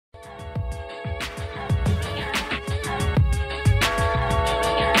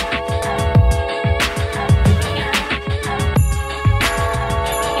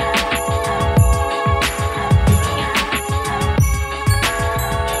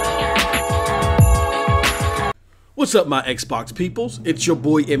What's up, my Xbox peoples? It's your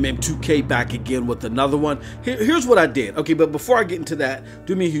boy MM2K back again with another one. Here's what I did. Okay, but before I get into that,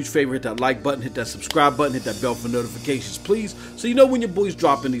 do me a huge favor, hit that like button, hit that subscribe button, hit that bell for notifications, please, so you know when your boy's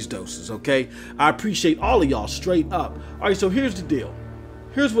dropping these doses, okay? I appreciate all of y'all straight up. All right, so here's the deal.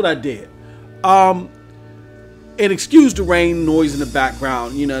 Here's what I did. And excuse the rain noise in the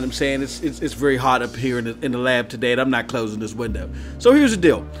background, you know what I'm saying? It's very hot up here in the lab today, and I'm not closing this window. So here's the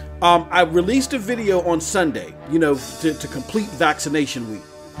deal. I released a video on Sunday, you know, to complete vaccination week.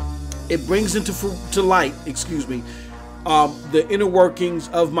 It brings to light, the inner workings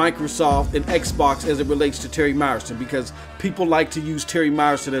of Microsoft and Xbox as it relates to Terry Myerson, because people like to use Terry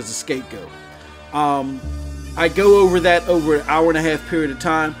Myerson as a scapegoat. I go over that over an hour and a half period of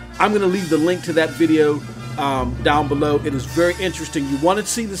time. I'm going to leave the link to that video down below. It is very interesting. You want to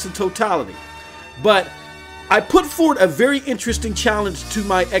see this in totality. But I put forward a very interesting challenge to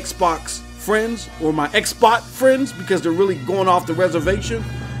my Xbox friends, or my Xbot friends, because they're really going off the reservation.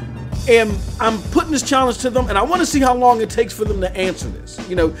 And I'm putting this challenge to them, and I want to see how long it takes for them to answer this.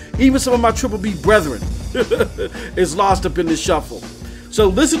 You know, even some of my Triple B brethren is lost up in the shuffle. So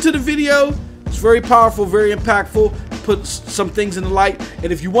listen to the video. It's very powerful, very impactful. Put some things in the light.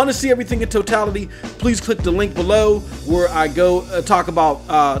 And if you want to see everything in totality, please click the link below where I go talk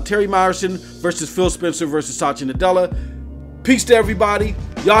about Terry Myerson versus Phil Spencer versus Satya Nadella. Peace to everybody.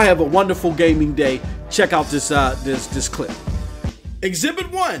 Y'all have a wonderful gaming day. Check out this clip.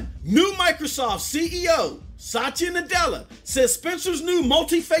 Exhibit 1, new Microsoft CEO Satya Nadella says Spencer's new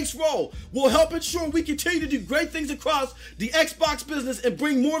multi-face role will help ensure we continue to do great things across the Xbox business and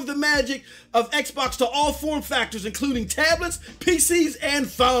bring more of the magic of Xbox to all form factors, including tablets, PCs, and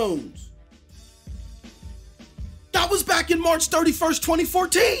phones. That was back in March 31st,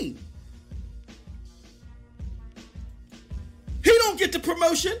 2014. He don't get the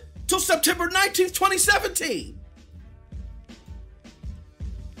promotion till September 19th, 2017.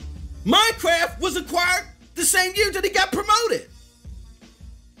 Minecraft was acquired the same year that he got promoted.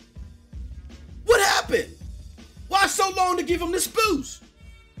 What happened? Why so long to give him this boost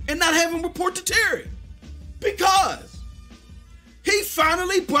and not have him report to Terry? Because he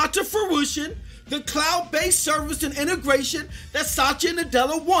finally brought to fruition the cloud-based service and integration that Satya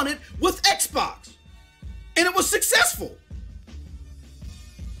Nadella wanted with Xbox. And it was successful.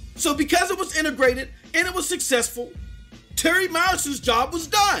 So because it was integrated and it was successful, Terry Myerson's job was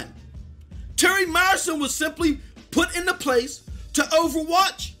done. Terry Myerson was simply put into place to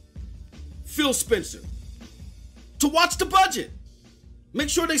overwatch Phil Spencer, to watch the budget, make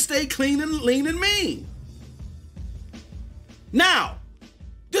sure they stay clean and lean and mean. Now,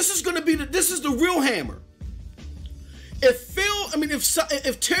 this is the real hammer.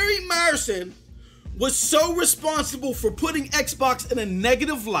 If Terry Myerson was so responsible for putting Xbox in a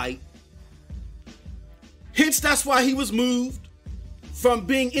negative light, hence that's why he was moved from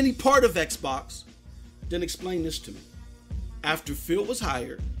being any part of Xbox, then explain this to me. After Phil was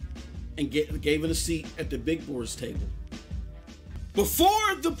hired and gave him a seat at the big boys table,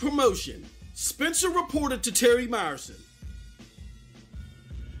 before the promotion, Spencer reported to Terry Myerson,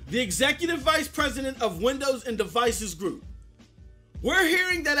 the executive vice president of Windows and Devices Group. We're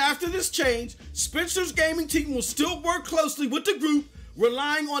hearing that after this change, Spencer's gaming team will still work closely with the group,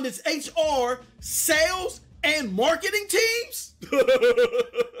 relying on its HR, sales, and marketing teams?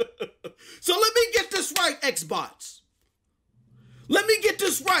 So let me get this right, Xbots. Let me get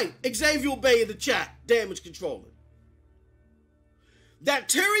this right, Xavier Bay in the chat, damage controller. That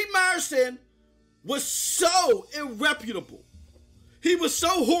Terry Myerson was so irreputable. He was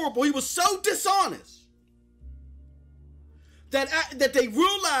so horrible. He was so dishonest that they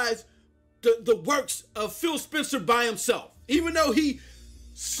realized the works of Phil Spencer by himself. Even though he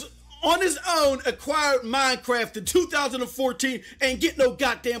on his own acquired Minecraft in 2014 and get no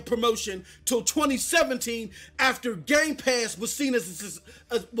goddamn promotion till 2017 after Game Pass was seen as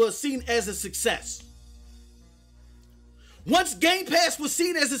a success. Once Game Pass was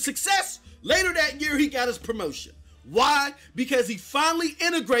seen as a success, later that year he got his promotion. Why? Because he finally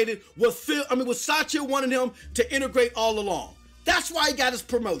integrated what Satya wanted him to integrate all along. That's why he got his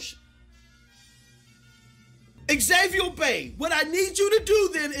promotion. Xavier Bay, what I need you to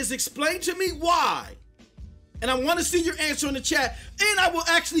do then is explain to me why. And I want to see your answer in the chat. And I will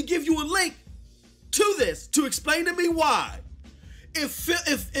actually give you a link to this to explain to me why.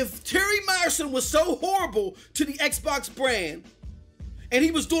 If Terry Myerson was so horrible to the Xbox brand and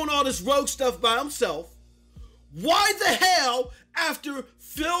he was doing all this rogue stuff by himself, why the hell, after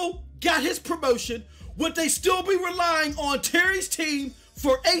Phil got his promotion, would they still be relying on Terry's team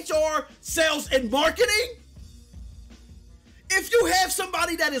for HR, sales, and marketing? If you have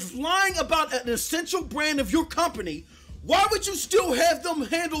somebody that is lying about an essential brand of your company, why would you still have them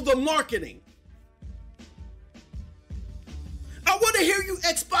handle the marketing? I want to hear you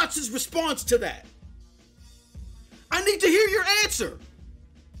Xbox's response to that. I need to hear your answer.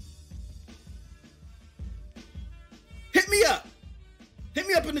 Hit me up. Hit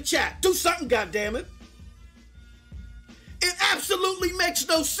me up in the chat. Do something, goddammit. It absolutely makes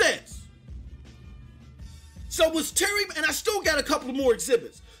no sense. So was Terry, and I still got a couple more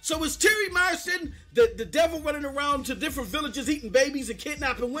exhibits. So was Terry Myerson the devil running around to different villages eating babies and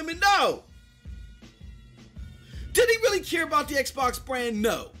kidnapping women? No. Did he really care about the Xbox brand?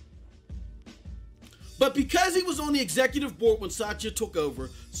 No. But because he was on the executive board when Satya took over,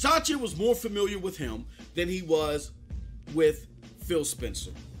 Satya was more familiar with him than he was with Phil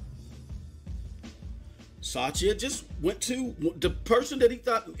Spencer. Satya just went to the person that he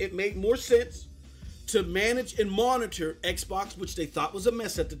thought it made more sense to manage and monitor Xbox, which they thought was a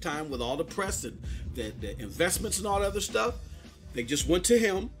mess at the time with all the press and the investments and all that other stuff. They just went to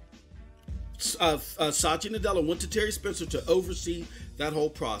him. Satya Nadella went to Terry Spencer to oversee that whole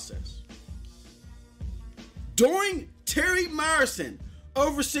process. During Terry Myerson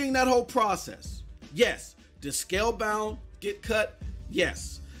overseeing that whole process, yes, did Scalebound get cut?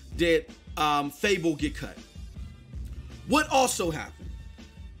 Yes. Did Fable get cut? What also happened?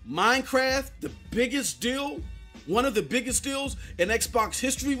 Minecraft, the biggest deal, one of the biggest deals in Xbox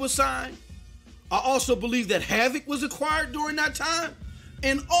history was signed. I also believe that Havoc was acquired during that time.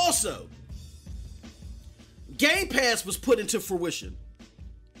 And also, Game Pass was put into fruition.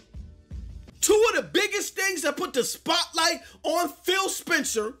 Two of the biggest things that put the spotlight on Phil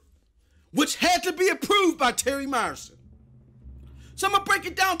Spencer, which had to be approved by Terry Myerson. So I'm going to break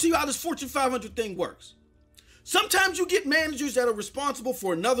it down to you how this Fortune 500 thing works. Sometimes you get managers that are responsible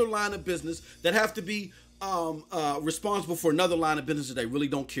for another line of business that have to be responsible for another line of business that they really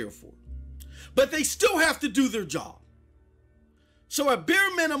don't care for. But they still have to do their job. So at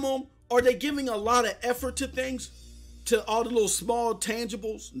bare minimum, are they giving a lot of effort to things, to all the little small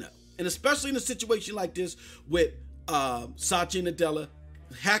tangibles? No. And especially in a situation like this with Satya Nadella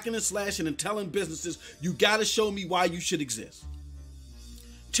hacking and slashing and telling businesses, you got to show me why you should exist.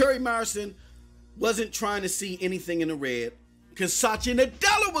 Terry Myerson wasn't trying to see anything in the red because Satya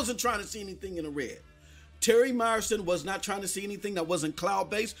Nadella wasn't trying to see anything in the red. Terry Myerson was not trying to see anything that wasn't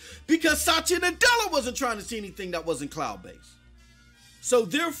cloud-based because Satya Nadella wasn't trying to see anything that wasn't cloud-based. So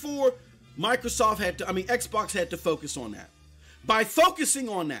therefore, Xbox had to focus on that. By focusing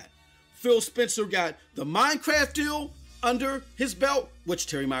on that, Phil Spencer got the Minecraft deal under his belt, which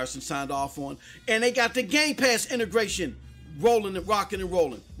Terry Myerson signed off on, and they got the Game Pass integration rolling and rocking and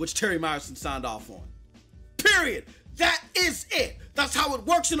rolling, which Terry Myerson signed off on. Period. That is it. That's how it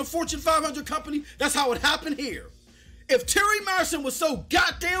works in a Fortune 500 company. That's how it happened here. If Terry Myerson was so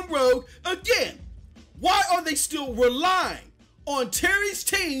goddamn rogue, again, why are they still relying on Terry's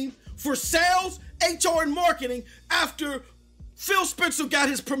team for sales, HR, and marketing after Phil Spencer got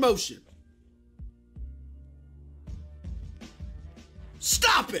his promotion?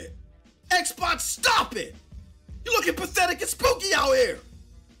 Stop it! Xbox, stop it! You're looking pathetic and spooky out here!